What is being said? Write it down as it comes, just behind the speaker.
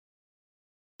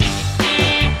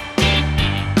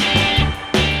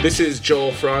This is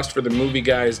Joel Frost for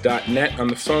themovieguys.net. On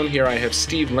the phone here I have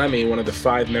Steve Lemmy, one of the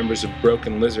 5 members of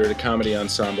Broken Lizard, a comedy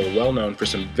ensemble well known for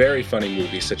some very funny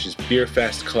movies such as Beer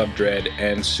Fest, Club Dread,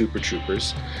 and Super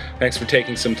Troopers. Thanks for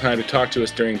taking some time to talk to us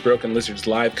during Broken Lizard's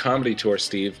live comedy tour,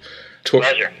 Steve.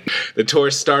 Pleasure. The tour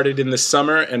started in the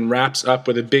summer and wraps up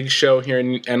with a big show here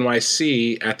in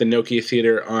NYC at the Nokia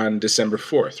Theater on December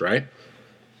 4th, right?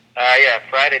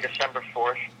 Friday, December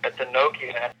 4th at the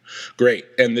Nokia. Great.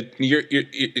 And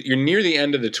you're near the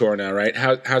end of the tour now, right?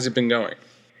 How's it been going?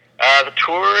 The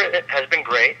tour has been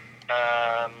great.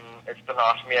 It's been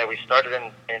awesome. Yeah, we started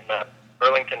in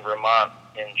Burlington, Vermont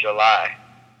in July.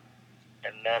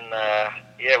 And then,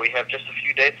 we have just a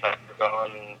few dates left. We're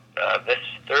going, this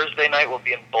Thursday night we'll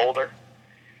be in Boulder.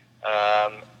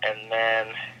 And then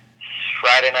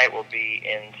Friday night we'll be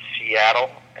in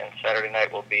Seattle. And Saturday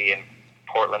night we'll be in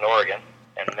Portland, Oregon.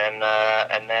 And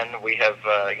then we have,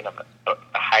 a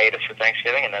hiatus for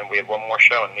Thanksgiving. And then we have one more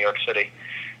show in New York City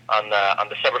on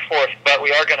December 4th. But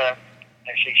we are going to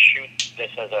actually shoot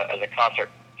this as a concert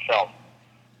film.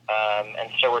 And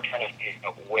so we're trying to see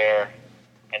where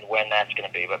and when that's going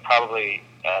to be, but probably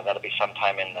that'll be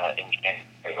sometime in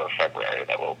January or February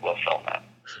that we'll film that.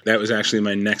 That was actually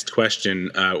my next question,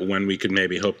 when we could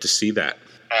maybe hope to see that.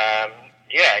 I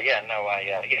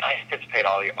anticipate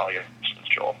all your questions,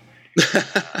 Joel. So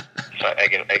I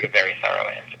get very thorough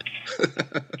answers.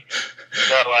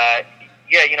 So,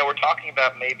 we're talking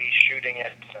about maybe shooting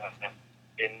it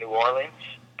in New Orleans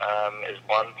is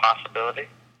one possibility.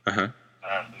 Uh-huh.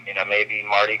 Maybe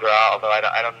Mardi Gras, although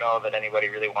I don't know that anybody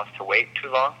really wants to wait too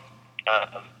long,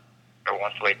 or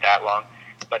wants to wait that long.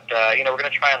 But, we're going to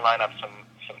try and line up some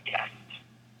guests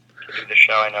to do the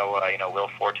show. I know, Will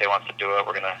Forte wants to do it.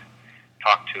 We're going to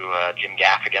talk to Jim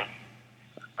Gaffigan.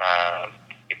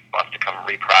 He wants to come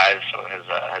reprise some of his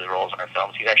roles in our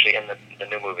films. He's actually in the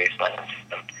new movie,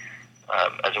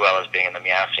 as well as being in the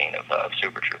meow scene of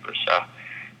Super Troopers. So,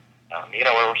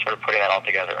 we're sort of putting that all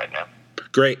together right now.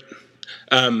 Great.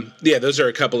 Those are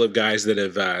a couple of guys that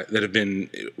have been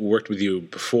worked with you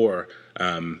before,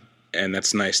 and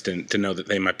that's nice to know that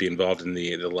they might be involved in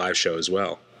the live show as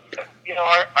well.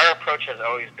 Our approach has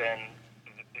always been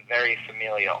very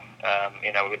familial.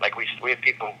 We have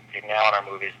people now in our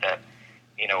movies that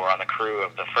were on the crew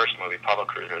of the first movie, Puddle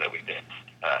Cruiser, that we did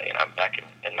back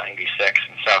in '96,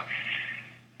 and so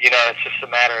it's just a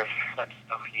matter of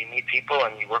you meet people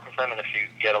and you work with them, and if you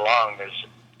get along, there's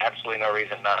absolutely no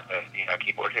reason not to,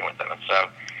 keep working with them. And so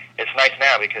it's nice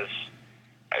now because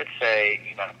I would say,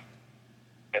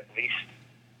 at least,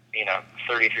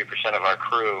 33% of our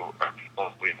crew are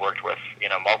people we've worked with,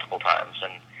 multiple times.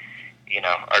 And,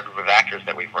 our group of actors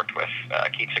that we've worked with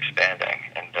keeps expanding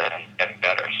and getting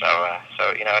better. So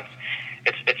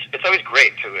it's always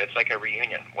great too. It's like a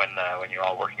reunion when you're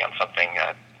all working on something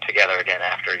together again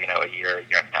after, a year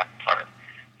and a half apart.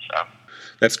 So.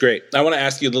 That's great. I want to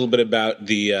ask you a little bit about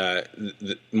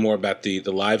more about the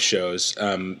live shows.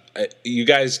 You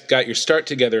guys got your start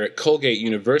together at Colgate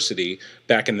University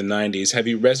back in the 90s. Have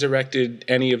you resurrected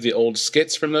any of the old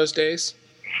skits from those days?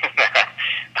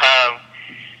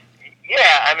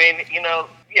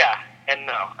 Yeah and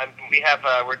no. We have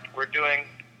we're doing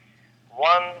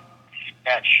one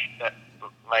sketch that,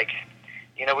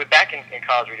 we back in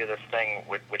college we did this thing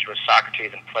which was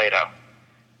Socrates and Plato.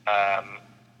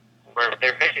 Where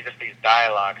they're basically just these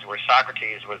dialogues where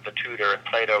Socrates was the tutor and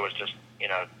Plato was just,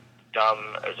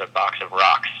 dumb as a box of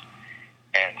rocks.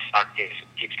 And Socrates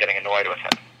keeps getting annoyed with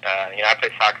him. I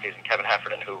played Socrates, and Kevin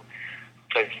Heffernan, who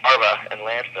plays Farva in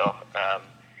Landfill,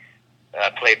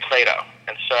 played Plato.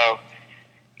 And so,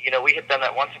 we had done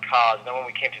that once in college. And then when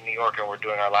we came to New York and we're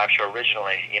doing our live show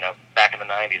originally, back in the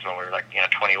 90s when we were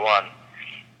 21,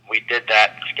 we did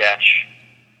that sketch.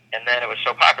 And then it was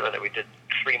so popular that we did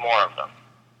 3 more of them.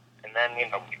 And then, we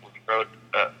wrote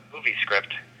a movie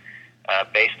script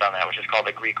based on that, which is called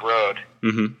The Greek Road,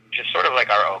 which is sort of like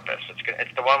our opus.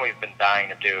 It's the one we've been dying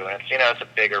to do, and it's a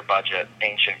bigger budget,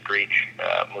 ancient Greek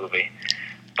movie.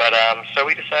 But so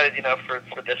we decided,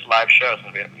 for this live show,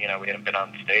 since we hadn't been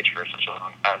on stage for such a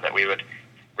long time, that we would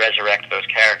resurrect those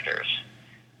characters.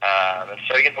 And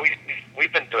so,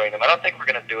 we've been doing them. I don't think we're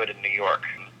going to do it in New York.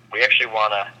 We actually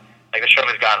want to, the show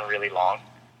has gotten really long.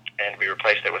 And we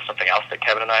replaced it with something else that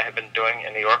Kevin and I have been doing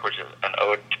in New York, which is an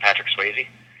ode to Patrick Swayze.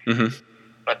 Mm-hmm.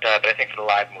 But I think for the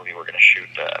live movie, we're going to shoot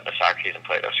the Socrates and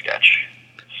Plato sketch.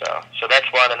 So that's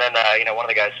one. And then one of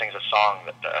the guys sings a song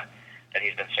that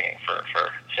he's been singing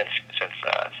since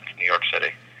New York City.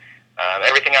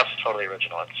 Everything else is totally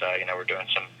original. It's we're doing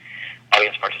some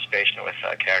audience participation with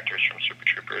characters from Super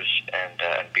Troopers and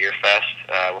Beer Fest.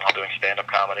 We're all doing stand-up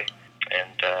comedy.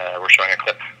 and we're showing a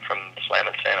clip from Slam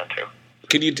and Salmon too.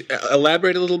 Can you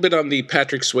elaborate a little bit on the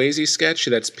Patrick Swayze sketch?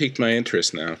 That's piqued my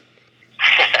interest now.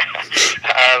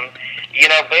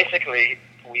 Basically,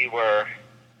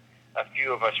 a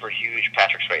few of us were huge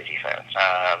Patrick Swayze fans.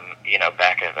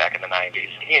 Back in the 90s,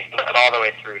 all the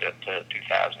way through to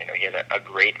 2000. He had a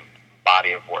great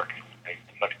body of work.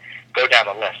 But go down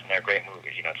the list, and they're great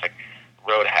movies. It's like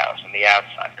Roadhouse and The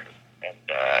Outsiders,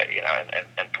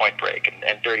 and Point Break,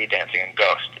 and Dirty Dancing, and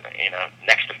Ghost.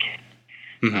 Next of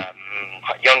Kin,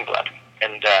 Youngblood,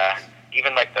 and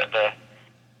even like the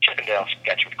Chippendale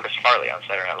sketch with Chris Farley on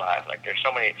Saturday Night Live. Like, there's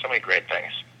so many great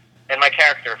things. And my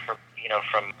character from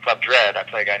Club Dread, I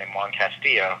play a guy named Juan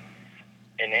Castillo.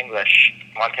 In English,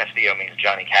 Juan Castillo means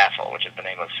Johnny Castle, which is the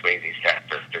name of Swayze's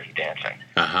character, Dirty Dancing.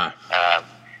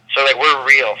 So like, we're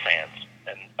real fans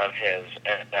of his,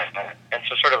 and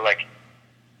so sort of like,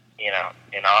 in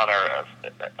honor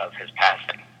of his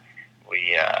passing,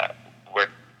 we're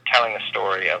telling the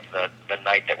story of the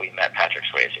night that we met Patrick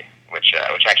Swayze, which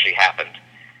actually happened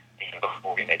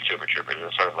before we made Super Troopers. It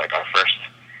was sort of like our first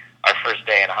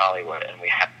day in Hollywood, and we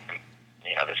had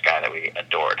this guy that we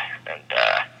adored, and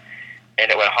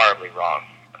it went horribly wrong.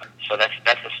 So that's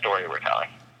the story we're telling.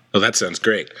 Well, that sounds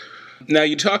great. Now,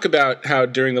 you talk about how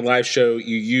during the live show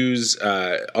you use,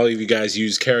 all of you guys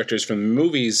use characters from the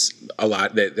movies a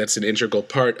lot. That's an integral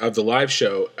part of the live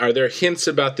show. Are there hints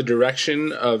about the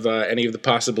direction of any of the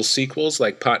possible sequels,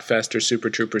 like Potfest or Super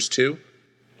Troopers 2?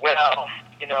 Well,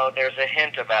 there's a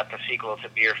hint about the sequel to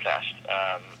Beer Fest,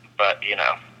 but,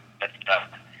 that's,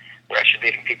 we're actually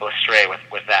leading people astray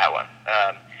with that one.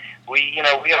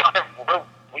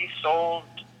 We sold.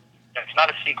 It's not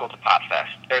a sequel to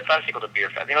Potfest, or it's not a sequel to Beer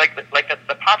Fest.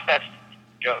 The Potfest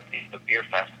joke, the Beer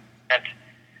Fest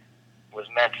was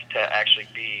meant to actually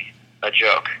be a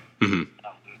joke. Mm-hmm.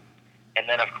 And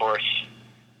then, of course,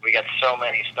 we got so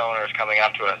many stoners coming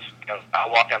up to us. I'll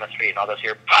walk down the street and I'll just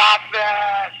hear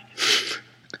Potfest,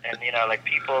 and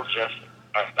people just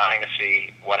are dying to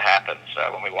see what happens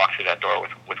when we walk through that door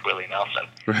with Willie Nelson.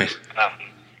 Right.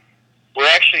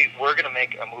 We're going to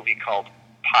make a movie called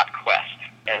Pot Quest,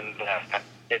 and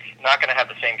it's not going to have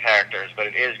the same characters, but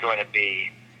it is going to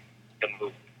be the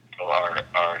movie people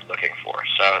are looking for.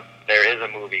 So there is a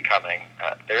movie coming.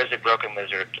 There is a Broken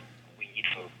Lizard weed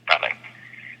movie coming,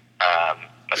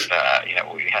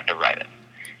 but we have to write it.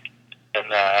 And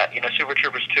Super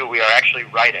Troopers 2, we are actually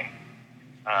writing,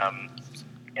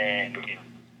 and we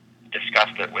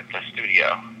discussed it with the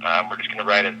studio. We're just going to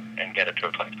write it and get it to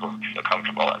a place where we feel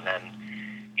comfortable, and then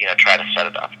try to set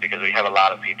it up, because we have a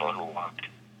lot of people who want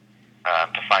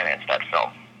to finance that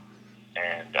film,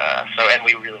 and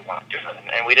we really want to do it,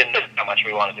 and we didn't know how much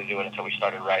we wanted to do it until we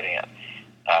started writing it,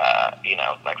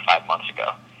 like 5 months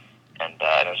ago, and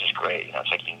it was just great. It's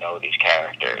like these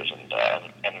characters, and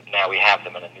now we have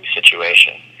them in a new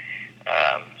situation.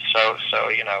 So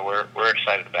we're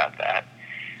excited about that,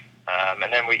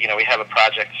 and then we have a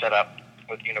project set up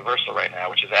with Universal right now,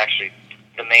 which is actually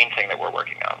the main thing that we're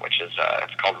working on, which is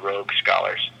it's called Rogue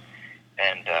Scholars,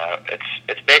 and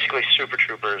it's basically Super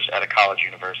Troopers at a college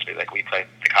university. Like, we play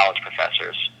the college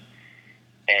professors,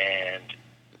 and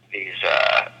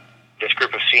this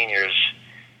group of seniors,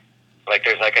 like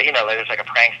there's like a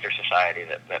prankster society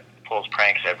that pulls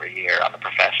pranks every year on the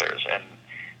professors, and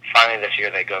finally this year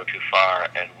they go too far,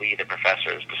 and we, the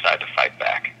professors, decide to fight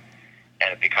back,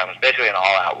 and it becomes basically an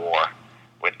all-out war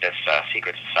with this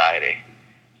secret society.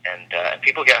 And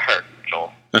people get hurt,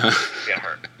 Joel. Get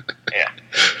hurt. Yeah.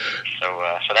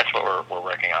 So that's what we're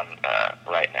working on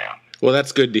right now. Well,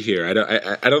 that's good to hear.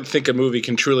 I don't think a movie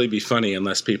can truly be funny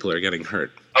unless people are getting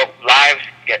hurt. Oh, lives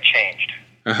get changed.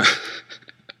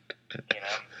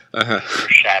 We're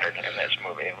shattered in this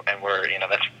movie, and we're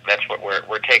that's what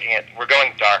we're taking it. We're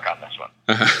going dark on this one.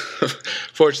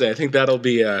 Fortunately, I think that'll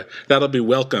be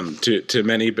welcome to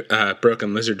many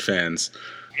Broken Lizard fans.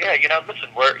 Yeah, listen,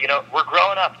 we're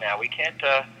growing up now. We can't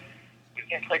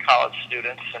play college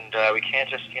students, and we can't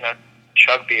just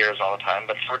chug beers all the time.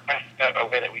 But we're trying to find a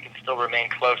way that we can still remain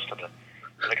close to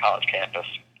the college campus.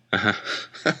 Uh-huh.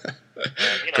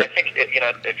 I think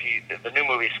if the new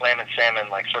movie Slam and Salmon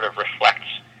sort of reflects,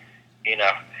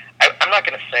 I'm not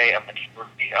going to say a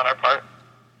maturity on our part.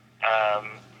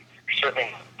 Certainly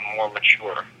more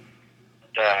mature.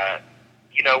 But,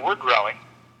 we're growing.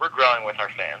 We're growing with our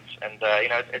fans, and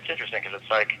it's interesting because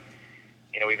it's like,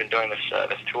 we've been doing this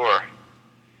tour,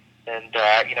 and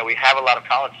we have a lot of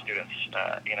college students,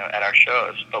 at our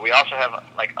shows, but we also have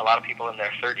a lot of people in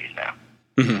their 30s now.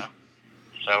 Mm-hmm.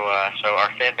 So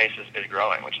our fan base is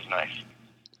growing, which is nice.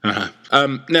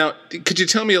 Now, could you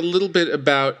tell me a little bit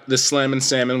about the Slammin'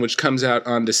 Salmon, which comes out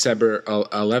on December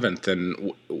 11th,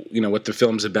 and what the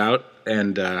film's about,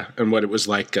 and what it was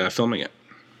like filming it?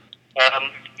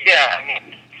 Yeah, I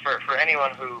mean, for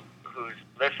anyone who's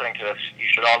listening to this, you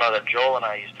should all know that Joel and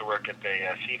I used to work at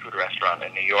a seafood restaurant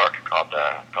in New York called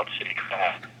City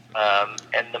Crab.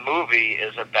 And the movie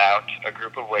is about a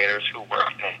group of waiters who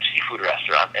work in a seafood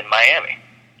restaurant in Miami.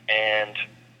 And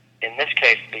in this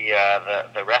case,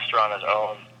 the restaurant is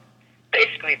owned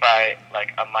basically by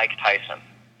like a Mike Tyson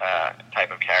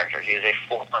type of character. He is a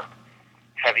former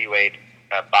heavyweight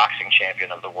boxing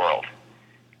champion of the world,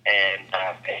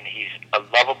 and he's a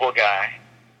lovable guy,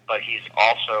 but he's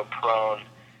also prone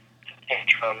to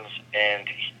tantrums and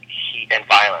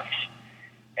violence.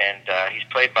 And he's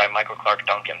played by Michael Clark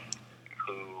Duncan,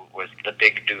 who was the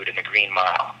big dude in the Green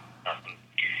Mile.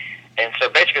 And so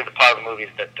basically the part of the movie is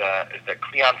that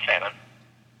Cleon Salmon,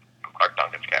 Clark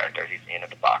Duncan's character, he's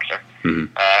the boxer,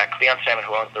 Cleon Salmon,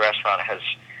 who owns the restaurant, has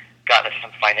gotten into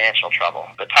some financial trouble.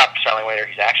 The top selling waiter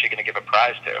he's actually going to give a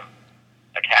prize to,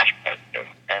 a cash prize to,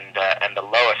 and the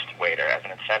lowest waiter as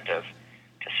an incentive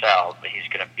to sell, that he's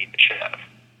going to beat the shit out of.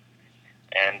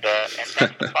 And that's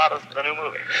the plot of the new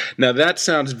movie. Now that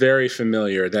sounds very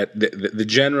familiar. That the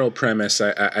general premise.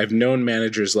 I've known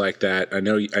managers like that. I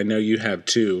know you have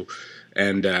too,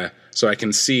 and so I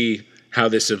can see how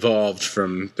this evolved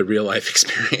from the real life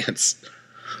experience.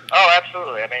 Oh,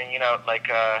 absolutely. I mean,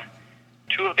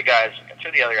 two of the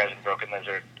other guys in Broken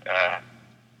Lizard,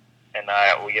 and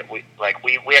I,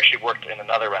 we actually worked in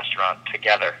another restaurant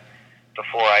together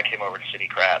before I came over to City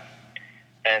Crab,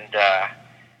 and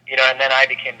and then I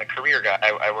became the career guy.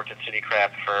 I worked at City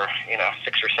Crab for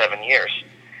 6 or 7 years,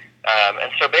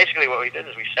 and so basically what we did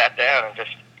is we sat down and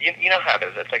just you know how it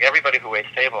is. It's like everybody who waits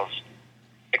tables.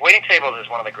 Like waiting tables is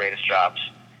one of the greatest jobs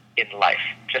in life,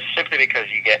 just simply because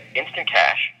you get instant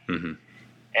cash, and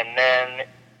then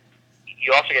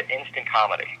you also get instant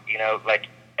comedy. Like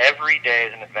every day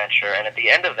is an adventure, and at the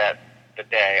end of the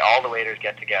day, all the waiters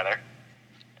get together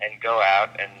and go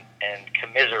out and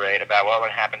commiserate about what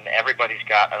would happen. Everybody's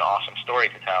got an awesome story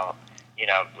to tell,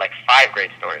 like 5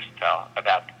 great stories to tell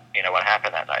about, what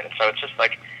happened that night. And so it's just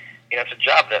like, it's a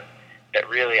job that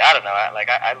really, I don't know,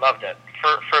 I loved it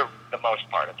for the most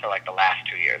part until like the last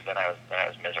 2 years. Then I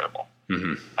was miserable.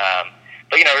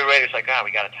 But everybody's like,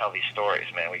 we got to tell these stories,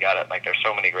 man. We got to, like, there's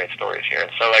so many great stories here.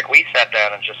 And so like we sat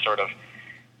down and just sort of,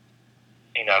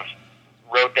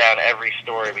 wrote down every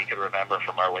story we could remember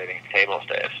from our waiting tables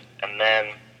days. And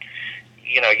then,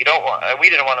 we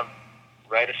didn't want to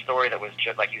write a story that was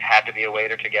just like you had to be a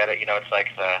waiter to get it. It's like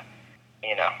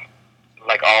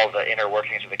like all the inner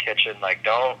workings of the kitchen. Like,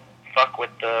 don't fuck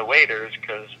with the waiters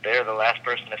because they're the last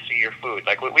person to see your food.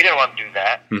 Like, we didn't want to do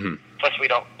that. Plus, we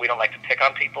don't like to pick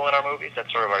on people in our movies.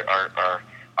 That's sort of our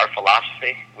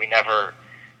philosophy.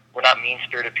 We're not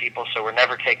mean-spirited people, so we're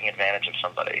never taking advantage of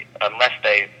somebody unless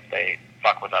they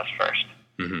fuck with us first.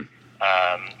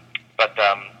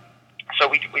 So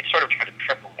we sort of try to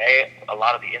trim away a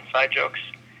lot of the inside jokes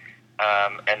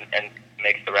and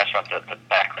make the restaurant the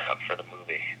background for the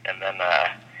movie. And then,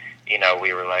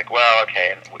 we were like, well,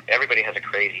 okay, and everybody has a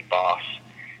crazy boss.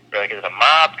 We're like, is it a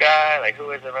mob guy? Like,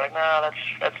 who is it? We're like, no,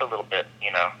 that's a little bit,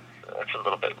 that's a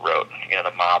little bit rote.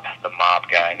 The mob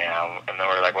guy now. And then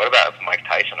we're like, what about if Mike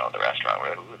Tyson owned the restaurant? We're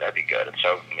like, ooh, that'd be good. And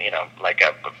so, like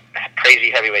a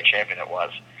crazy heavyweight champion it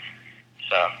was.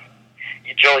 So,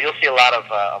 Joel, you'll see a lot of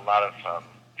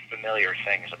familiar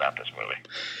things about this movie.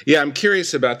 Yeah, I'm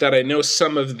curious about that. I know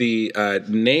some of the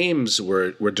names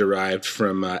were derived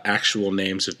from actual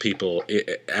names of people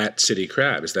at City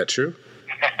Crab. Is that true?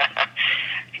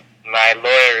 My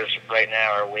lawyers right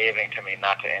now are waving to me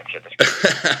not to answer this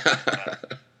question.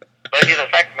 But the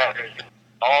fact of the matter is,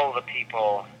 all the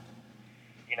people,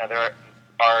 there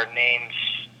are names,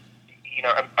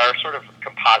 are sort of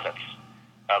composites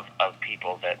of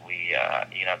people that we,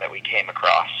 that we came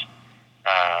across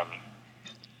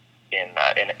in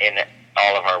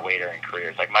all of our waitering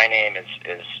careers. Like, my name is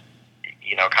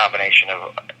a combination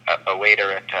of a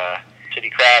waiter at City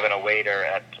Crab and a waiter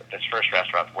at this first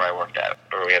restaurant where I worked at,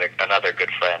 where we had another good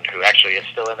friend who actually is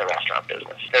still in the restaurant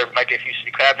business. There might be a few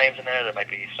City Crab names in there. There might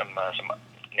be some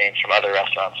names from other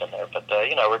restaurants in there. But,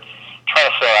 we're trying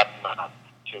to fill out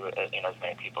to as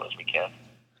many people as we can.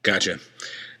 Gotcha.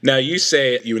 Now, you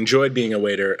say you enjoyed being a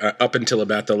waiter up until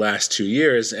about the last 2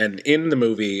 years, and in the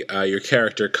movie, your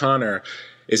character, Connor,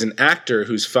 is an actor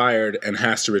who's fired and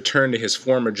has to return to his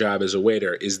former job as a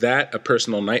waiter. Is that a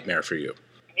personal nightmare for you?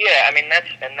 Yeah, I mean, that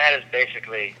is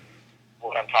basically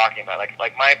what I'm talking about.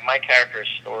 Like my character's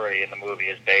story in the movie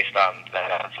is based on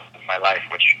that of my life,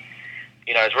 which,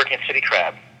 I was working at City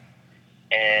Crab,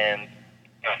 and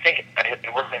I think I had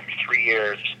been working there for 3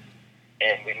 years,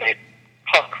 and we made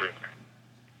Puddle Cruiser,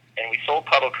 and we sold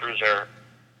Puddle Cruiser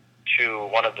to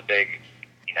one of the big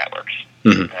networks.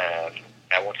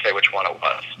 I won't say which one it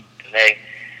was. And they,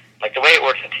 like, the way it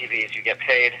works in TV is you get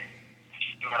paid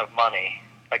a amount of money.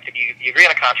 Like, you agree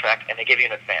on a contract, and they give you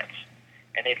an advance.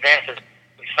 And the advance is,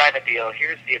 we sign a deal,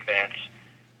 here's the advance.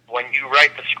 When you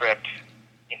write the script,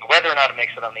 whether or not it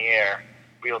makes it on the air,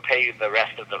 we will pay you the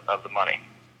rest of the money.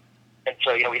 And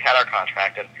so, we had our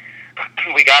contract, and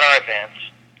we got our advance,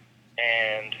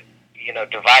 and,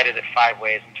 divided it 5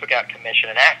 ways and took out commission.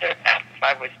 And after the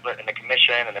 5-way split and the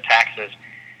commission and the taxes,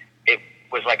 it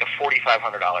was like a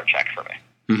 $4,500 check for me.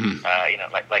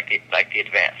 Like the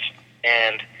advance.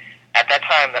 And at that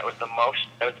time, that was the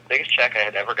biggest check I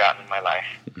had ever gotten in my life.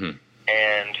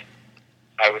 And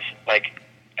I was like,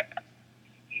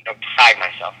 beside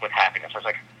myself with happiness. I was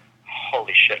like,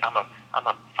 holy shit, I'm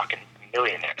a fucking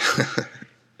millionaire.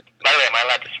 By the way, am I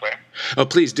allowed to swear? Oh,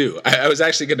 please do. I was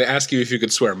actually going to ask you if you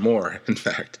could swear more, in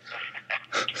fact.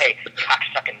 Hey,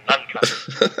 cocksucking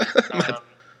nuncucker.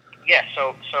 Yeah,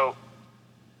 so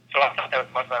I thought that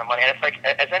was much amount of money. And it's like,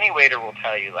 as any waiter will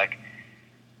tell you, like,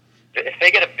 if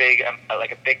they get a big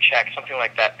check, something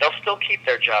like that, they'll still keep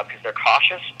their job because they're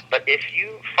cautious. But if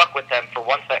you fuck with them for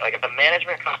 1 second, like if the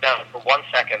management comes down for 1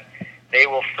 second, they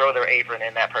will throw their apron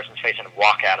in that person's face and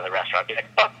walk out of the restaurant. Be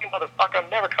like, fuck you, motherfucker, I'm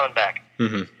never coming back.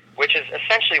 Which is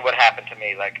essentially what happened to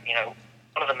me. Like,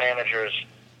 one of the managers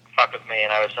fucked with me,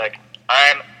 and I was like,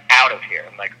 I'm out of here,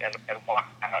 and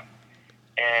walked out.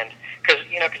 And because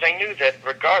I knew that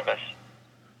regardless,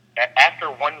 after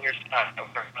 1 year's time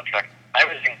of our contract, I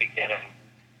was going to be getting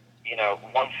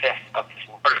 1/5 of this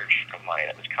larger chunk of money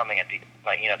that was coming at the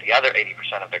other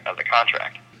 80% of the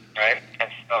contract, right? And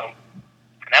so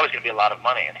that was going to be a lot of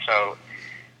money. And so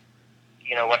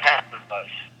what happened was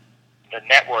the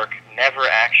network never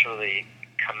actually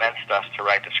commenced us to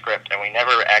write the script, and we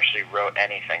never actually wrote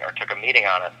anything or took a meeting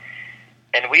on it.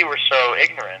 And we were so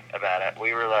ignorant about it.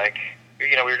 We were like,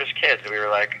 we were just kids. We were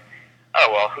like, oh,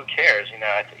 well, who cares? In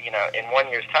 1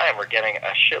 year's time, we're getting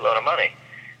a shitload of money.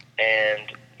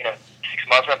 And, 6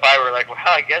 months went by, we were like, well,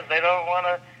 I guess they don't want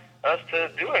us to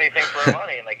do anything for our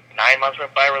money. And, 9 months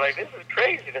went by, we're like, this is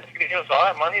crazy. This is going to give us all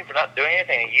that money for not doing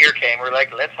anything. A year came, we're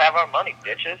like, let's have our money,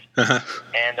 bitches.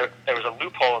 And there was a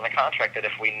loophole in the contract that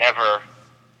if we never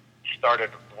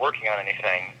started working on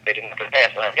anything, they didn't have to pay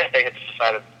us. And I guess they had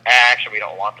decided, actually, we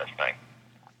don't want this thing.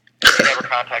 They never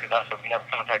contacted us, so we never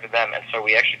contacted them, and so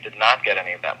we actually did not get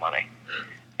any of that money.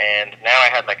 And now I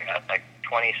had a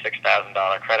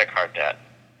 $26,000 credit card debt,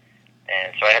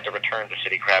 and so I had to return to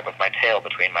City Crab with my tail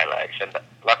between my legs. And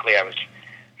luckily, I was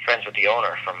friends with the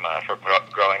owner from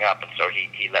growing up, and so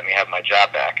he let me have my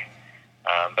job back.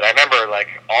 But I remember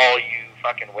all you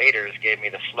fucking waiters gave me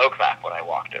the slow clap when I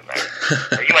walked in there.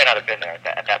 Or you might not have been there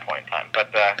at that point in time,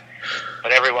 but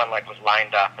everyone was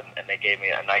lined up and they gave me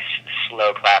a nice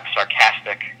slow clap,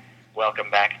 sarcastic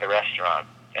welcome back to the restaurant,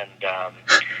 and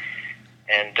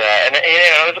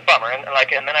it was a bummer, and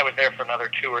then I was there for another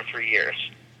 2 or 3 years,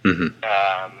 and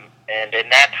in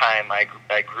that time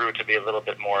I grew to be a little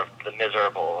bit more of the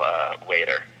miserable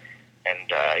waiter,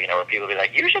 and where people would be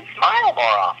like, you should smile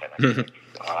more often. And like,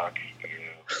 fuck you.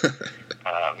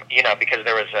 Because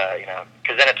there was,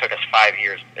 because then it took us 5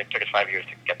 years. It took us 5 years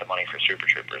to get the money for Super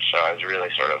Troopers. So I was really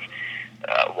sort of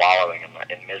wallowing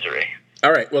in misery.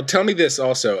 All right. Well, tell me this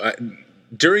also.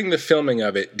 During the filming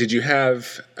of it, did you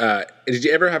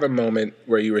ever have a moment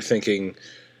where you were thinking,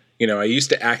 I used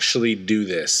to actually do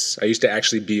this. I used to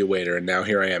actually be a waiter, and now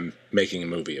here I am making a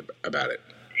movie about it.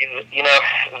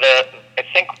 I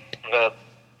think the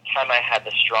time I had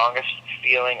the strongest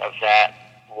feeling of that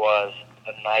was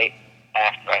the night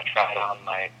after I tried on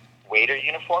my waiter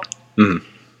uniform.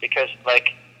 Because,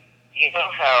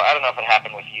 how, I don't know if it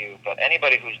happened with you, but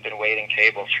anybody who's been waiting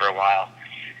tables for a while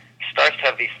starts to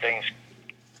have these things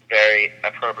very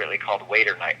appropriately called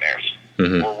waiter nightmares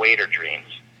or waiter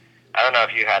dreams. I don't know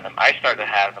if you had them. I start to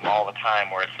have them all the time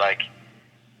where it's like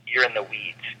you're in the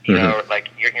weeds, you're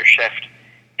in your shift,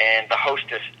 and the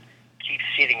hostess keeps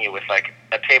seating you with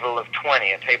a table of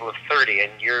 20, a table of 30,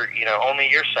 and only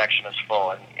your section is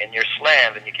full, and you're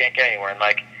slammed and you can't get anywhere. And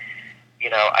I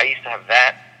used to have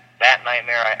that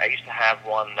nightmare. I used to have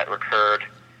one that recurred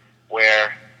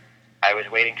where I was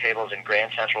waiting tables in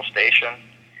Grand Central Station,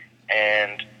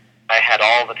 and I had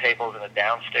all the tables in the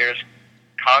downstairs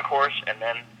concourse, and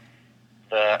then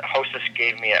the hostess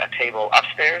gave me a table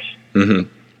upstairs,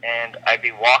 and I'd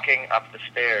be walking up the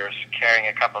stairs carrying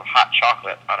a cup of hot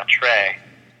chocolate on a tray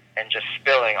and just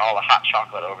spilling all the hot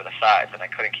chocolate over the sides, and I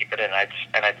couldn't keep it in. I'd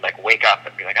wake up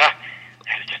and be like, that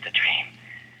was just a dream.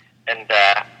 And,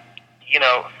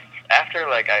 after,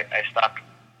 I stopped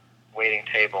waiting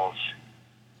tables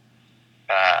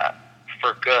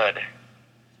for good,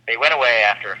 they went away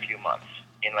after a few months.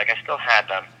 And, I still had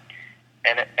them.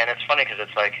 And it's funny because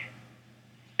it's,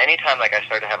 anytime, I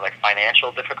started to have,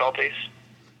 financial difficulties,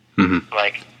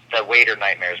 the waiter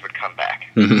nightmares would come back.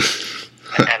 And,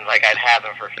 I'd have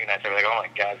them for a few nights. I'd be like, oh, my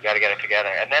God, I've got to get it together.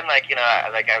 And then, I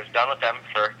was done with them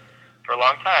for a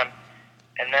long time.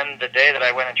 And then the day that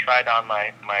I went and tried on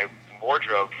my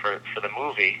wardrobe for the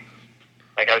movie,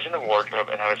 I was in the wardrobe,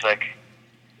 and I was I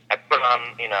put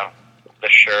on, the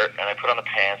shirt, and I put on the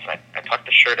pants, and I tucked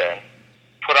the shirt in,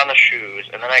 put on the shoes,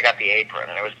 and then I got the apron.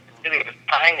 And it was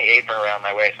tying the apron around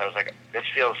my waist. I was like, this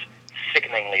feels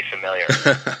sickeningly familiar.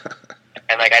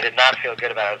 And, I did not feel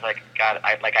good about it. I was like, God,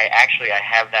 I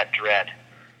have that dread.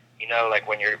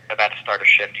 When you're about to start a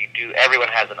shift, everyone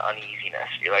has an uneasiness.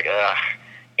 You're like, ugh,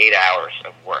 8 hours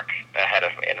of work ahead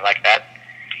of me. And,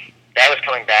 that was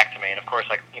coming back to me. And, of course,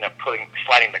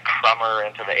 sliding the crummer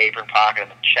into the apron pocket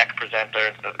and the check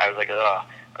presenter. I was like, ugh,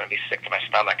 I'm going to be sick to my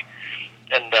stomach.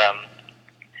 And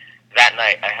that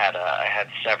night I had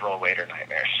several waiter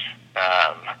nightmares.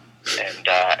 And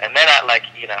then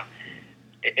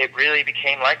it really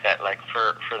became like that.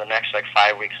 For the next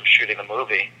 5 weeks of shooting the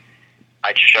movie,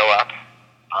 I'd show up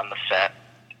on the set.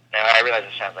 Now I realize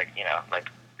it sounds like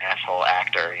asshole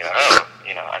actor,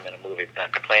 I'm in a movie, but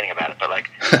I'm complaining about it. But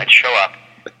I'd show up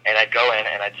and I'd go in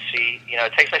and I'd see,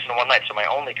 it takes place in one night, so my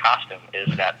only costume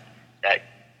is that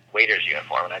waiter's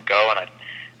uniform. And I'd go and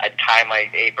I'd tie my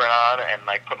apron on and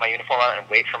put my uniform on and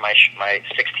wait for my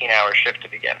 16-hour shift to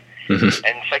begin. And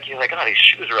it's you're like, oh, these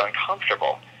shoes are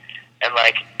uncomfortable.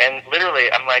 And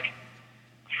literally, I'm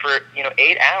for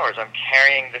 8 hours, I'm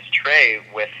carrying this tray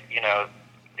with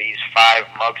these 5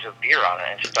 mugs of beer on it,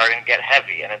 and it's starting to get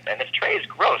heavy. And this tray is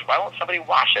gross. Why won't somebody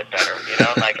wash it better?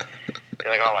 You're like,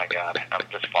 oh my God, I'm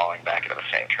just falling back into the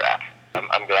same trap.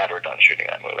 I'm glad we're done shooting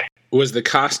that movie. Was the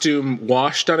costume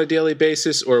washed on a daily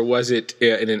basis, or was it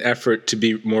in an effort to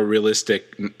be more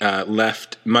realistic,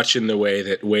 left much in the way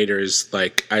that waiters,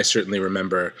 I certainly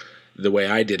remember the way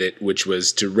I did it, which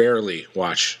was to rarely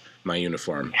wash my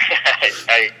uniform?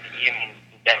 You mean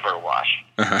never wash?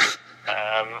 Uh-huh.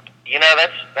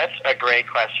 That's a great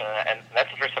question, and that's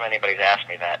the first time anybody's asked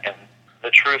me that. And the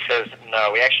truth is,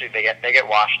 no, they get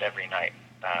washed every night,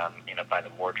 by the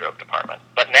wardrobe department.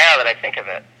 But now that I think of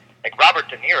it, Robert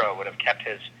De Niro would have kept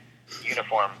his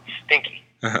uniform stinky.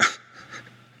 Uh-huh.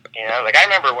 I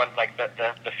remember when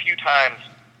the few times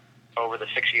over the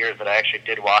 6 years that I actually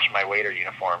did wash my waiter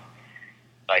uniform,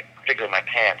 particularly my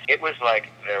pants, it was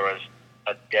there was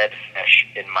a dead fish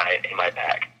in my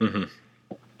bag. Mm-hmm.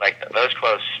 Those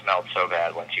clothes smelled so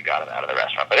bad once you got them out of the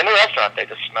restaurant. But in the restaurant, they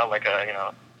just smelled like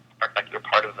you're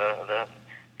part of the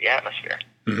atmosphere.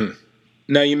 Mm-hmm.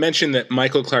 Now, you mentioned that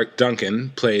Michael Clarke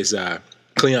Duncan plays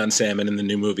Cleon Salmon in the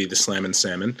new movie, The Slammin'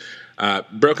 Salmon.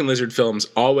 Broken Lizard films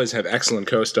always have excellent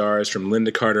co-stars, from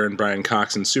Linda Carter and Brian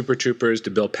Cox in Super Troopers to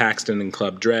Bill Paxton in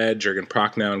Club Dread, Jürgen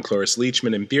Prochnow and Cloris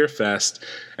Leachman in Beer Fest,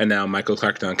 and now Michael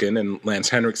Clarke Duncan and Lance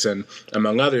Henriksen,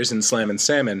 among others, in Slammin'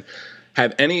 Salmon.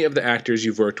 Have any of the actors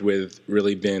you've worked with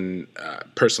really been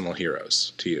personal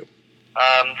heroes to you?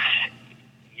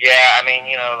 Yeah,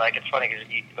 it's funny because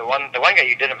the one guy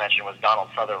you didn't mention was Donald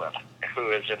Sutherland,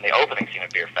 who is in the opening scene of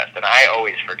Beer Fest, and I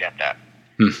always forget that.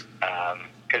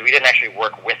 Because we didn't actually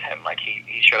work with him.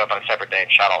 He showed up on a separate day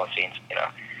and shot all the scenes,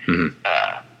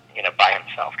 by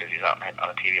himself because he's on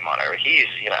a TV monitor. He's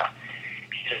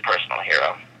a personal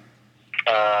hero.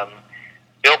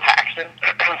 Bill Paxton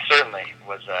certainly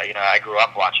was, I grew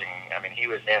up watching, he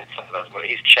was in some of those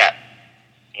movies. He's Chet,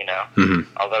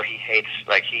 although he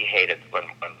hated when we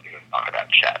talk about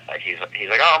Chet. He's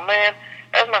like, oh man,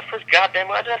 that was my first goddamn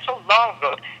movie. I did that so long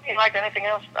ago. You liked anything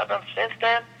else I've done since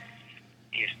then?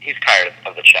 He's tired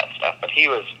of the Chet stuff, but he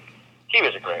was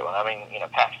a great one.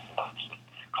 Paxton.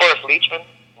 Cloris Leachman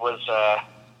was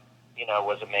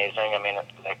amazing.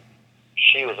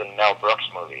 She was in Mel Brooks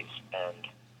movies, and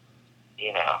she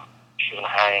was in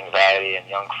High Anxiety and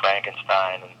Young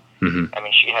Frankenstein,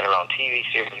 and she had her own TV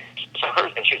series.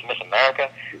 And she was Miss America,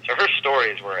 so her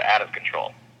stories were out of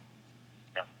control.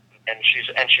 And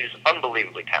she's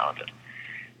unbelievably talented,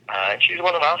 and she's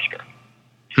won an Oscar.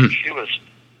 She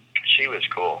was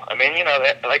cool.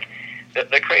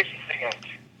 The crazy thing is,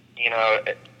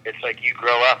 it's you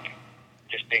grow up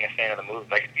just being a fan of the movie.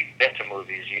 If you've been to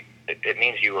movies, it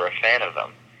means you were a fan of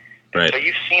them. Right. So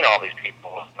you've seen all these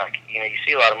people. You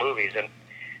see a lot of movies, and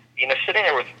sitting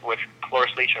there with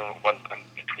Cloris Leachman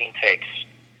between takes.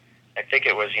 I think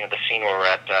it was the scene where we're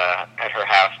at her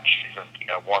house. And she's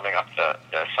warming up the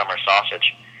summer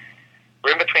sausage,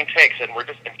 we're in between takes, and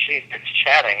she's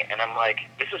chatting, and I'm like,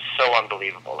 this is so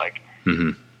unbelievable. Like,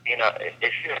 Mm-hmm. you know,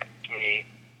 if you asked me,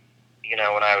 you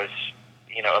know, when I was,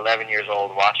 you know, 11 years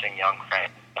old watching Young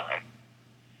Frankenstein,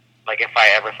 like if I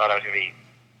ever thought I was going to be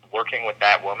working with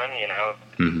that woman, you know,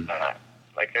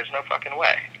 like there's no fucking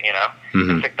way, you know.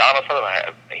 It's like Donald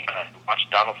Sutherland. I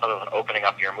watched Donald Sutherland opening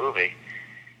up your movie,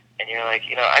 and you're like,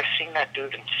 you know, I've seen that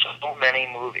dude in so many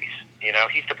movies. You know,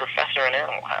 he's the professor in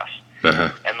Animal House,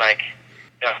 and like,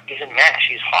 you know, he's in MASH.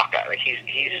 He's Hawkeye. Like he's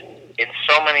in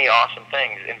so many awesome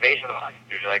things. Invasion of the Body.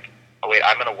 You're like, oh wait,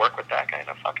 I'm going to work with that guy?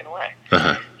 No fucking way.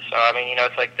 So I mean, you know,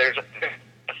 it's like there's a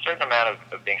certain amount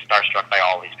of being starstruck by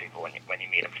all these people when you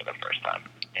meet them for the first time.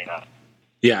 You know.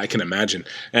 Yeah, I can imagine.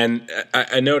 And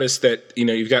I noticed that, you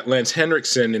know, you've got Lance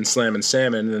Henriksen in Slammin'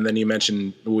 Salmon, and then you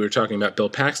mentioned, we were talking about Bill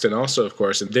Paxton also, of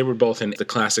course, and they were both in the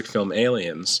classic film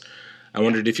Aliens. I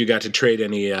wondered if you got to trade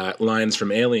any lines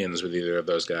from Aliens with either of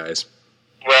those guys.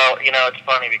 Well, you know, it's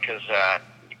funny because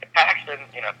Paxton,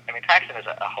 you know, I mean, Paxton is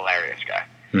a hilarious guy.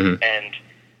 And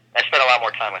I spent a lot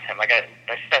more time with him. Like, I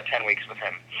spent 10 weeks with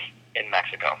him in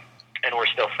Mexico, and we're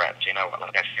still friends, you know,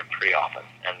 like I see him pretty often.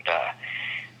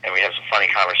 And we have some funny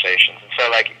conversations. And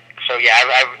so, yeah,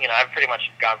 I've pretty much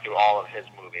gone through all of his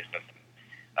movies with him.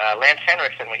 Lance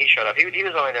Henriksen, when he showed up, he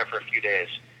was only there for a few days.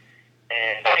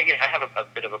 And I have a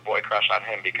bit of a boy crush on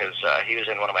him because he was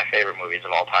in one of my favorite movies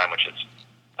of all time, which is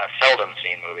a seldom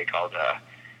seen movie called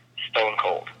Stone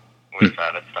Cold, with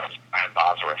that stars Brian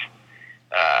Bosworth.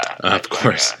 Of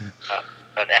course.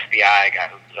 An FBI guy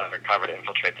who's undercover to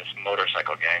infiltrate this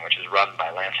motorcycle gang, which is run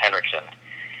by Lance Henriksen.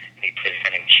 And he plays a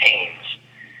guy named Chains.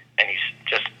 And he's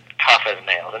just tough as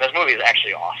nails. And this movie is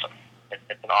actually awesome.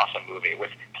 It's an awesome movie with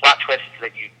plot twists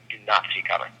that you do not see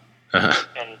coming.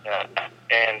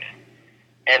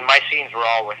 And my scenes were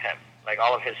all with him. Like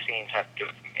all of his scenes have to do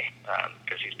with me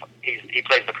because he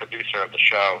plays the producer of the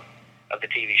show, of the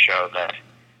TV show that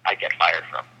I get fired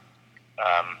from.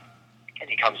 And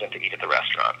he comes in to eat at the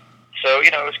restaurant. So you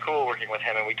know it was cool working with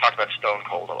him, and we talked about Stone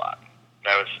Cold a lot.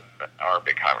 That was our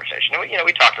big conversation. And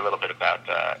we talked a little bit about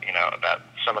about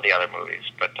some of the other movies.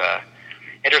 But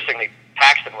interestingly,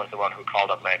 Paxton was the one who called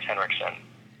up Lance Henriksen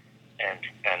and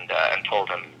told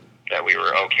him that we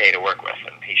were okay to work with,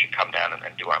 and he should come down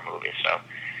and do our movie.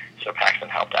 So Paxton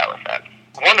helped out with that.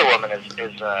 Wonder Woman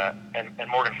and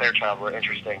Morgan Fairchild were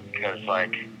interesting because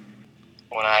like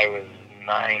when I was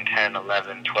 9, 10,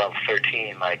 11, 12,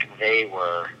 13, like they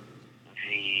were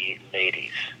the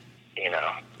ladies, you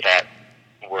know, that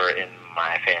were in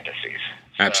my fantasies.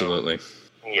 Absolutely.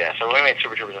 Yeah, so when we made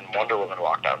Super Troopers and Wonder Woman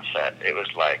walked on set, it was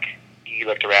like you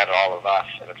looked around at all of us,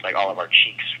 and it's like all of our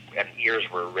cheeks and ears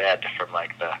were red from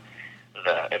like the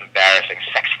embarrassing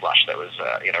sex flush that was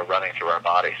running through our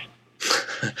bodies.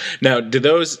 Now, did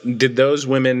those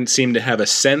women seem to have a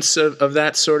sense of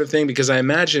that sort of thing? Because I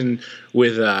imagine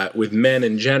with men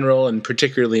in general, and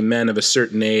particularly men of a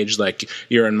certain age, like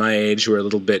you're and my age, who are a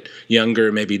little bit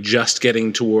younger, maybe just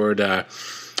getting toward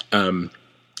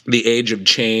the age of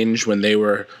change when they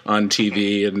were on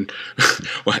TV and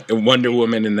Wonder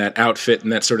Woman in that outfit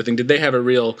and that sort of thing. Did they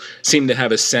seem to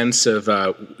have a sense of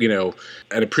an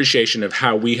appreciation of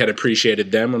how we had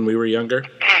appreciated them when we were younger?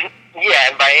 Yeah,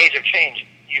 and by age of change,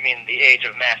 you mean the age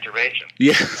of masturbation.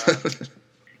 Yeah.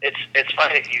 It's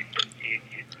funny that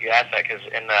you asked that because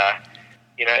in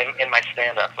my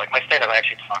stand-up, I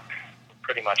actually talk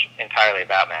pretty much entirely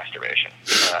about masturbation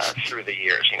through the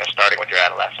years, starting with your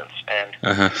adolescence. And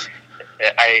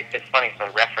it's funny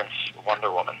to reference Wonder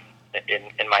Woman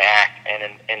in my act,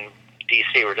 and in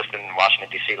D.C., we're just in Washington,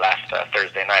 D.C. last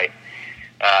Thursday night.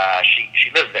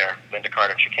 She lives there, Linda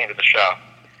Carter, and she came to the show.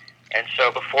 And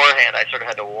so beforehand, I sort of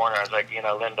had to warn her. I was like,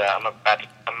 Linda, I'm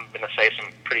going to say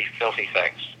some pretty filthy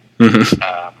things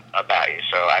about you,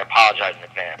 so I apologize in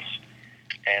advance.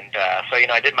 And so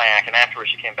I did my act, and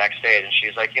afterwards she came backstage, and she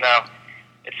was like,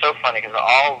 it's so funny because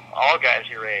all guys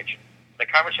your age, the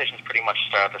conversations pretty much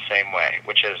start the same way,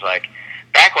 which is like,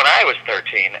 back when I was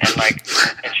 13, and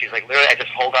she's like, literally, I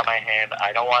just hold out my hand.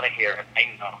 I don't want to hear it.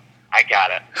 I know. I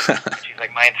got it. She's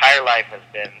like, my entire life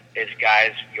is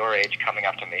guys your age coming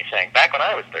up to me saying, back when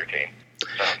I was 13.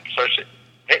 So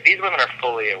these women are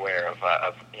fully aware of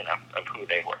who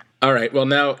they were. All right. Well,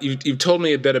 now you've told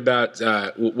me a bit about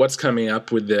what's coming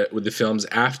up with the films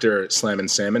after Slammin'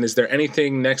 Salmon. Is there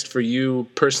anything next for you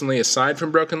personally aside from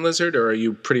Broken Lizard, or are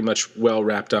you pretty much well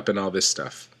wrapped up in all this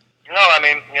stuff? No, I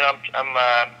mean, I'm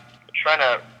trying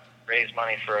to raise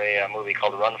money for a movie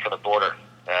called Run for the Border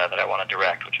that I want to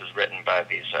direct, which was written by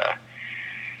these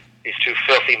two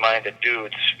filthy-minded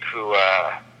dudes who,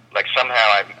 somehow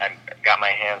I got my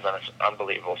hands on this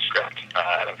unbelievable script.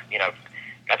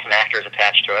 Got some actors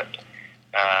attached to it.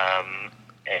 And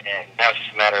now it's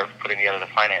just a matter of putting together the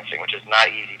financing, which is not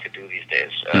easy to do these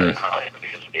days in Hollywood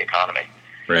because of the economy.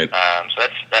 Right. So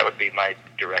that would be my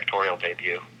directorial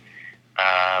debut.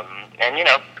 And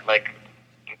like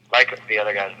the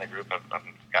other guys in the group, I've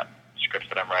got scripts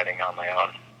that I'm writing on my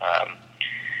own.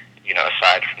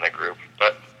 Aside from the group,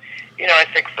 but I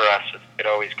think for us, it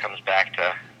always comes back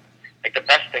to like the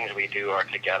best things we do are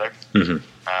together. Mm-hmm.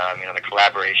 The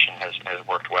collaboration has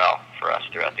worked well for us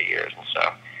throughout the years, and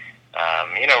so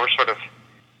we're sort of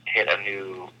hit a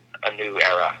new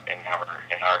era in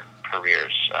our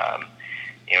careers.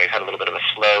 We've had a little bit of a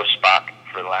slow spot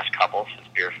for the last couple since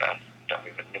Beer Fest.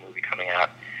 We've got a new movie coming out,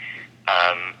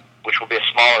 which will be a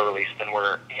smaller release than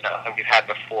we've had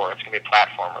before. It's going to be a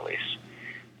platform release,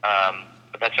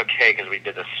 but that's okay because we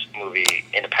did this movie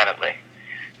independently.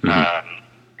 Mm-hmm.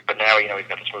 But now we've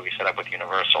got this movie set up with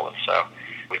Universal, and so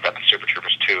we've got the Super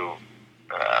Troopers 2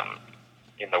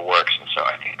 in the works, and so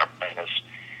I think our plan is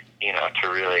to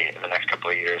really in the next couple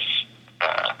of years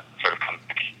sort of come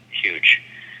back huge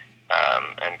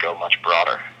and go much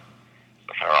broader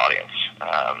with our audience.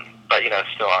 But it's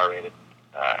still R-rated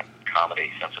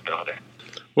comedy sensibility.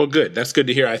 Well, good. That's good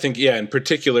to hear. I think, in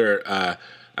particular,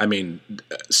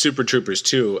 Super Troopers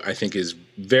 2, I think, is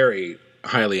very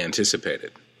highly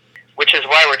anticipated. Which is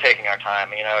why we're taking our time.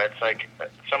 It's like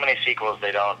so many sequels,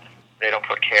 they don't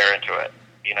put care into it.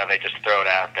 They just throw it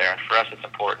out there. And for us, it's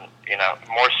important,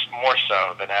 more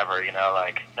so than ever,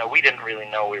 we didn't really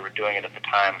know we were doing it at the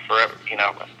time.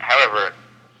 However,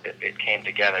 it came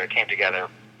together. It came together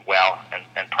well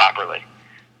and properly.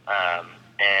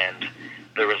 And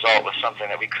the result was something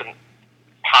that we couldn't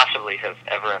possibly have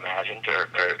ever imagined or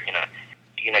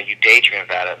you daydream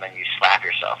about it and then you slap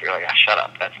yourself. You're like, shut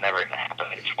up. That's never going to happen.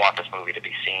 I just want this movie to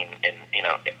be seen in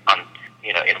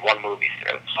one movie.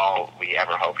 That's all we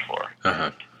ever hoped for.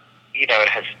 Uh-huh. It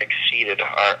has exceeded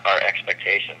our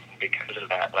expectations. And because of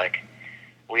that,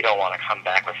 we don't want to come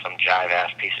back with some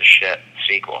jive-ass piece of shit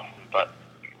sequel, but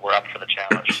we're up for the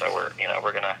challenge. So we're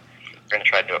gonna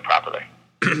try to do it properly.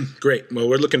 Great. Well,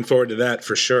 we're looking forward to that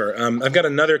for sure. I've got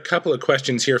another couple of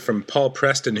questions here from Paul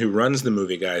Preston, who runs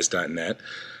themovieguys.net.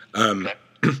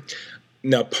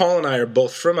 Now, Paul and I are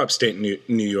both from upstate New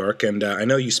York, and I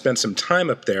know you spent some time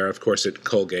up there, of course, at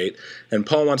Colgate. And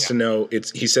Paul wants to know,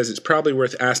 he says it's probably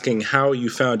worth asking how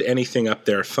you found anything up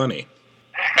there funny.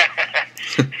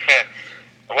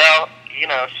 Well,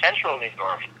 Central New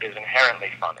York is inherently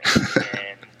funny.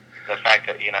 And the fact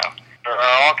that, there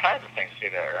are all kinds of things to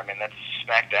do there. I mean, that's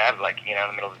smack dab, in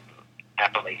the middle of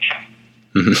Appalachia.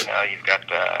 Mm-hmm.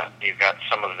 You've got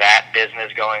some of that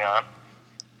business going on.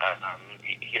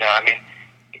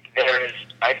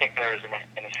 I think there is an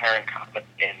inherent conflict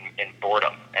in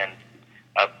boredom, and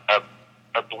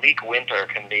a bleak winter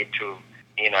can lead to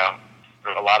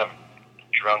a lot of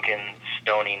drunken,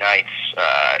 stony nights,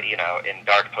 in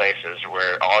dark places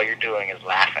where all you're doing is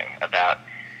laughing about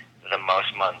the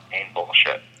most mundane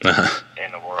bullshit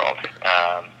in the world.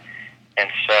 And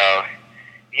so,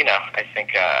 I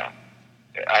think,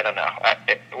 I don't know.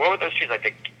 What were those trees?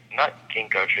 Not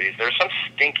ginkgo trees. There were some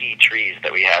stinky trees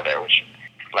that we had there, which,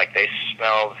 they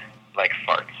smelled like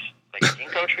farts.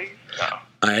 Ginkgo trees? No.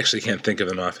 I actually can't think of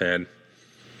them offhand.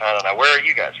 I don't know. Where are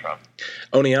you guys from?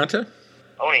 Oneonta?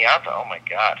 Oneonta? Oh, my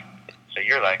God. So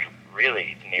you're,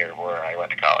 really near where I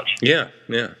went to college. Yeah.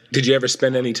 Did you ever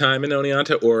spend any time in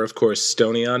Oneonta? Or, of course,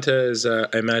 Stoneyonta, as I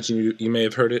imagine you may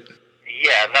have heard it?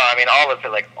 Yeah, no, all of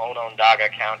it, Onondaga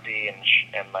County and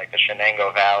the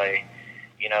Shenango Valley.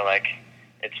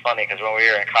 It's funny because when we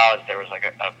were in college, there was,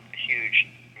 a huge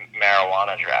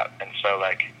marijuana drought. And so,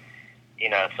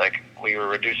 it's we were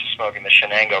reduced to smoking the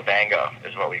Shenango Bango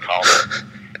is what we called it.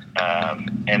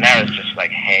 And that was just,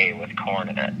 hay with corn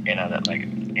in it,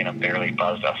 that, barely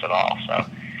buzzed us at all. So,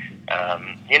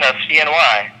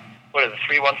 CNY, what is it,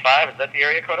 315? Is that the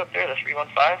area code up there, the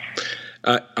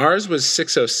 315? Ours was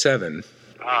 607.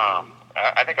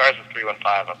 I think ours was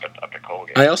 315 up at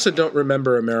Colgate. I also don't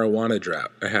remember a marijuana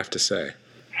drought, I have to say.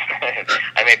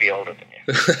 I may be older than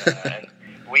you.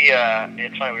 And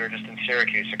it's funny, we were just in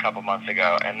Syracuse a couple months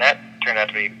ago, and that turned out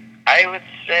to be, I would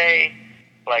say,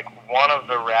 one of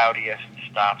the rowdiest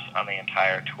stops on the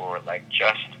entire tour,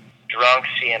 just drunk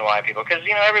CNY people. Because,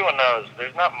 everyone knows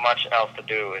there's not much else to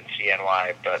do in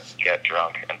CNY but get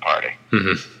drunk and party.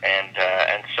 Mm-hmm.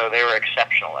 And so they were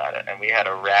exceptional at it, and we had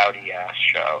a rowdy-ass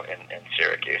show in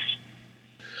Syracuse.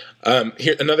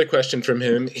 Here, another question from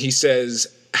him. He says,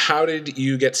 how did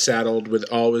you get saddled with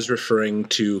always referring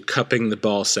to cupping the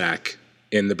ball sack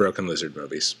in the Broken Lizard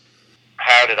movies?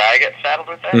 How did I get saddled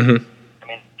with that? Mm-hmm.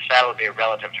 sad would be a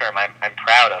relative term. I'm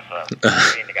proud of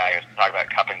being the guy who's talking about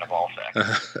cupping the ball sack.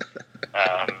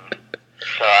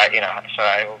 So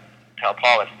I will tell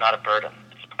Paul it's not a burden;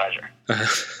 it's a pleasure.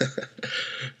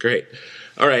 Great.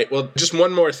 All right. Well, just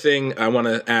one more thing I want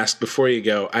to ask before you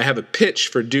go. I have a pitch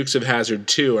for Dukes of Hazzard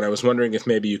 2, and I was wondering if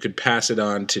maybe you could pass it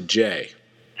on to Jay.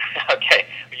 Okay.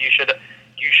 You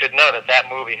should know that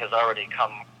movie has already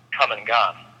come and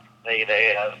gone. They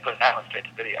put it out on straight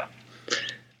to video.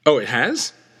 Oh, it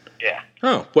has? Yeah.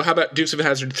 Oh, well, how about Dukes of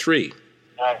Hazzard 3?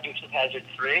 Dukes of Hazzard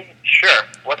 3? Sure.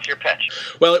 What's your pitch?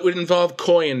 Well, it would involve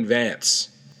Coy and Vance.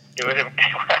 It would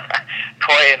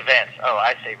Coy and Vance. Oh,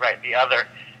 I see. Right. The other.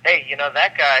 Hey,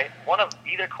 that guy, one of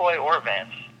either Coy or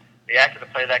Vance, the actor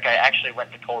that played that guy actually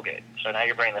went to Colgate. So now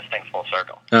you're bringing this thing full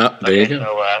circle. There you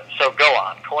go. So go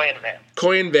on. Coy and Vance.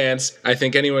 Coy and Vance, I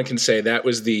think anyone can say that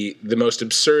was the most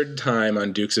absurd time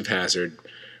on Dukes of Hazzard,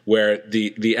 where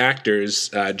the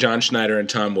actors, John Schneider and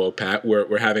Tom Wopat,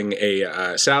 were having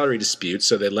a salary dispute,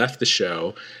 so they left the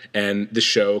show, and the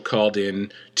show called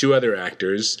in two other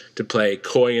actors to play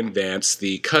Coy and Vance,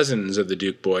 the cousins of the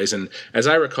Duke boys, and as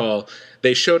I recall,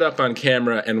 they showed up on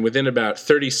camera, and within about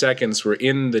 30 seconds were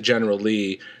in the General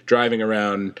Lee, driving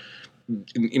around,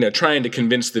 trying to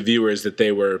convince the viewers that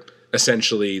they were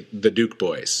essentially the Duke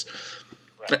boys.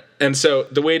 Right. And so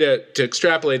the way to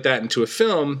extrapolate that into a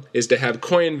film is to have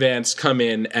Coy and Vance come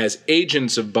in as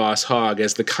agents of Boss Hogg,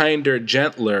 as the kinder,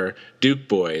 gentler Duke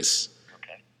boys,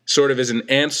 sort of as an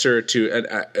answer to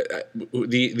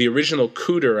the original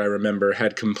Cooter, I remember,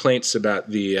 had complaints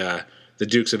about the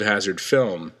Dukes of Hazzard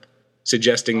film,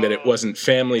 suggesting that it wasn't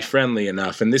family-friendly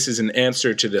enough. And this is an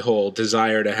answer to the whole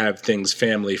desire to have things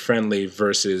family-friendly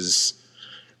versus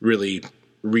really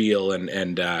real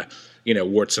and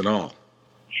warts and all.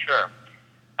 Sure.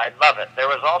 I love it. There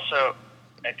was also,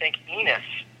 I think, Enos.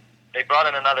 They brought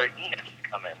in another Enos to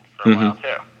come in for a while,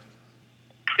 too.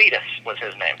 Cletus was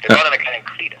his name. They brought in a guy named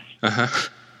Cletus. Uh-huh.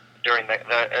 During that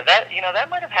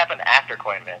might have happened after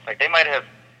Coy and Vance. Like, they might have,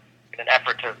 in an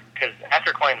effort to, because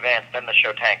after Coy and Vance, then the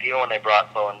show tanked. Even when they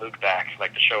brought Bo and Luke back,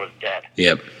 like, the show was dead.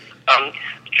 Yep. Joel,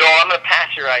 I'm going to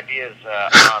pass your ideas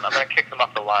on. I'm going to kick them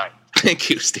up the line. Thank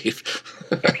you, Steve.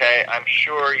 Okay? I'm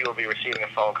sure you will be receiving a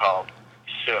phone call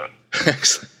soon.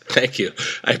 Excellent. Thank you.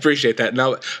 I appreciate that.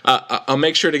 And I'll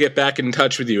make sure to get back in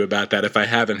touch with you about that if I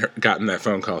haven't gotten that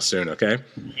phone call soon, okay?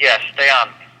 Yes, stay on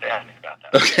me about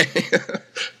that. Okay.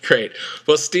 Great.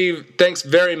 Well, Steve, thanks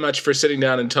very much for sitting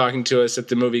down and talking to us at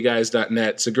themovieguys.net.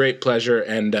 It's a great pleasure.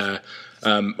 And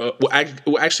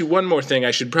actually, one more thing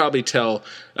I should probably tell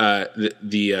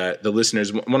the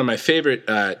listeners. One of my favorite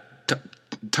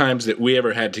times that we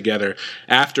ever had together,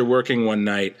 after working one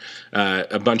night,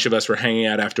 a bunch of us were hanging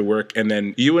out after work, and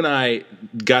then you and I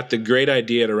got the great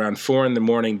idea at around 4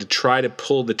 a.m. to try to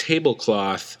pull the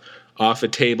tablecloth off a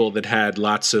table that had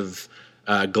lots of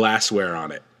glassware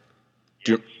on it.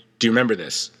 Do you remember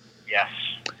this? Yes.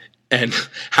 And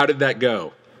how did that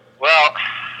go? Well,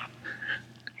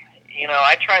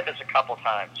 I tried this a couple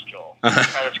times, Joel.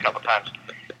 If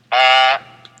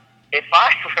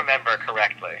I remember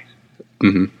correctly,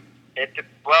 mm-hmm. If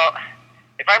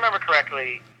I remember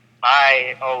correctly,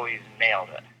 I always nailed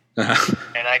it. Uh-huh.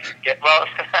 And I could get,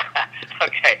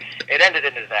 okay, it ended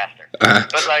in disaster.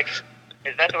 But,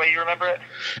 is that the way you remember it?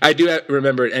 I do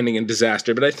remember it ending in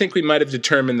disaster, but I think we might have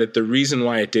determined that the reason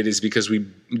why it did is because we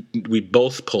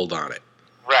both pulled on it.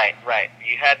 Right.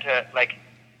 You had to,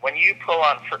 when you pull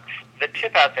on, for the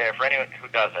tip out there for anyone who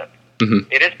does it,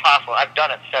 mm-hmm. it is possible. I've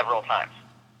done it several times.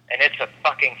 And it's a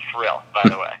fucking thrill, by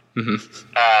the way. Mm-hmm.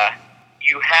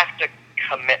 You have to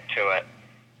commit to it,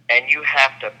 and you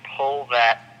have to pull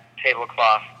that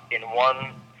tablecloth in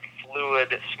one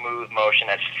fluid, smooth motion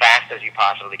as fast as you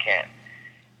possibly can.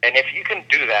 And if you can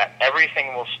do that,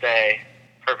 everything will stay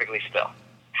perfectly still.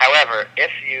 However,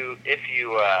 if you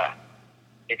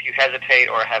hesitate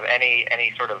or have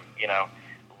any sort of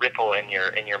ripple in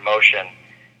your motion,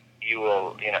 you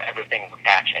will, everything will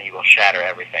catch and you will shatter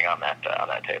everything on that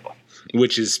table.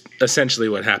 Which is essentially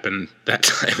what happened that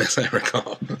time, as I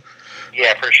recall.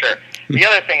 Yeah, for sure. The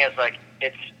other thing is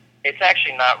it's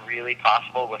actually not really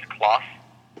possible with cloth.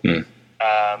 Mm.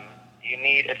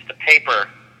 It's the paper.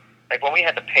 Like when we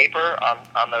had the paper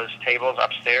on those tables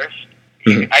upstairs,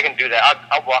 mm-hmm. I can do that.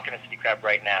 I'll walk into City Crab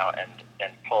right now and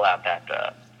pull out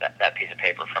that piece of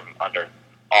paper from under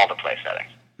all the play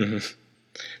settings. Mm-hmm.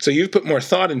 So you've put more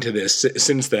thought into this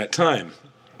since that time.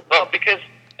 Well, because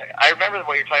I remember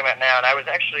what you're talking about now, and I was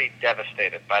actually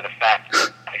devastated by the fact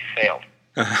that I failed.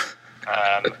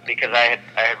 Because I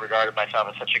had regarded myself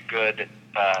as such a good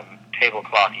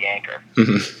tablecloth yanker.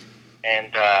 Mm-hmm.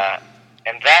 And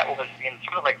And that was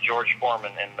sort of like George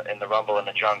Foreman in the Rumble in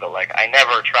the Jungle. Like, I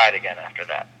never tried again after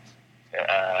that.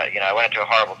 I went into a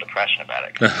horrible depression about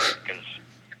it because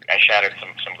I shattered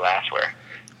some glassware.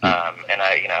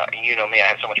 And you know me, I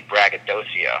have so much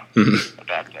braggadocio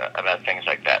about things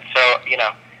like that. So,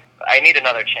 I need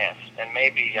another chance. And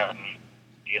maybe,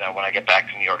 when I get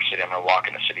back to New York City, I'm going to walk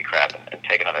in the City Crab and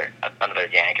take another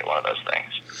yank at one of those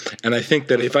things. And I think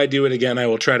that if I do it again, I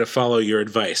will try to follow your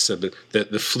advice of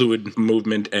the fluid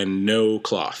movement and no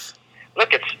cloth.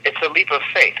 Look, it's a leap of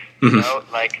faith.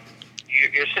 Like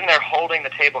you're sitting there holding the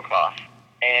tablecloth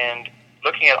and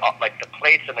looking at the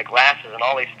plates and the glasses and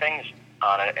all these things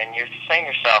on it, and you're saying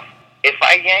to yourself, if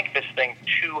I yank this thing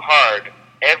too hard,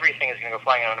 everything is going to go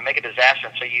flying. I'm going to make a disaster.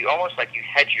 And so you almost you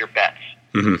hedge your bets.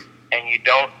 Mm-hmm. And you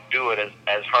don't do it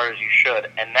as hard as you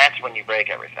should, and that's when you break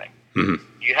everything. Mm-hmm.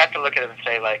 You have to look at it and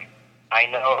say, I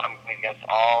know I'm going against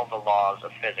all the laws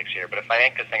of physics here, but if I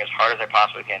yank this thing as hard as I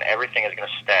possibly can, everything is going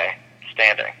to stay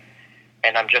standing,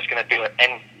 and I'm just going to do it.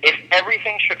 And if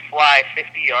everything should fly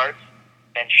 50 yards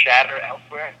and shatter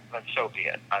elsewhere, then so be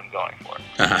it. I'm going for it.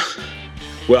 Uh-huh.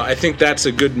 Well, I think that's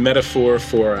a good metaphor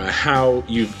for how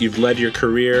you've led your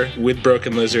career with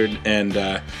Broken Lizard, and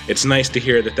it's nice to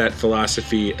hear that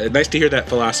philosophy. Nice to hear that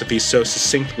philosophy so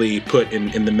succinctly put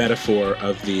in the metaphor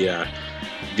of the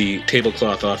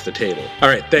tablecloth off the table. All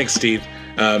right, thanks, Steve.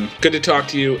 Good to talk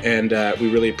to you, and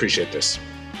we really appreciate this.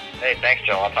 Hey, thanks,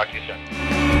 Joe. I'll talk to you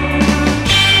soon.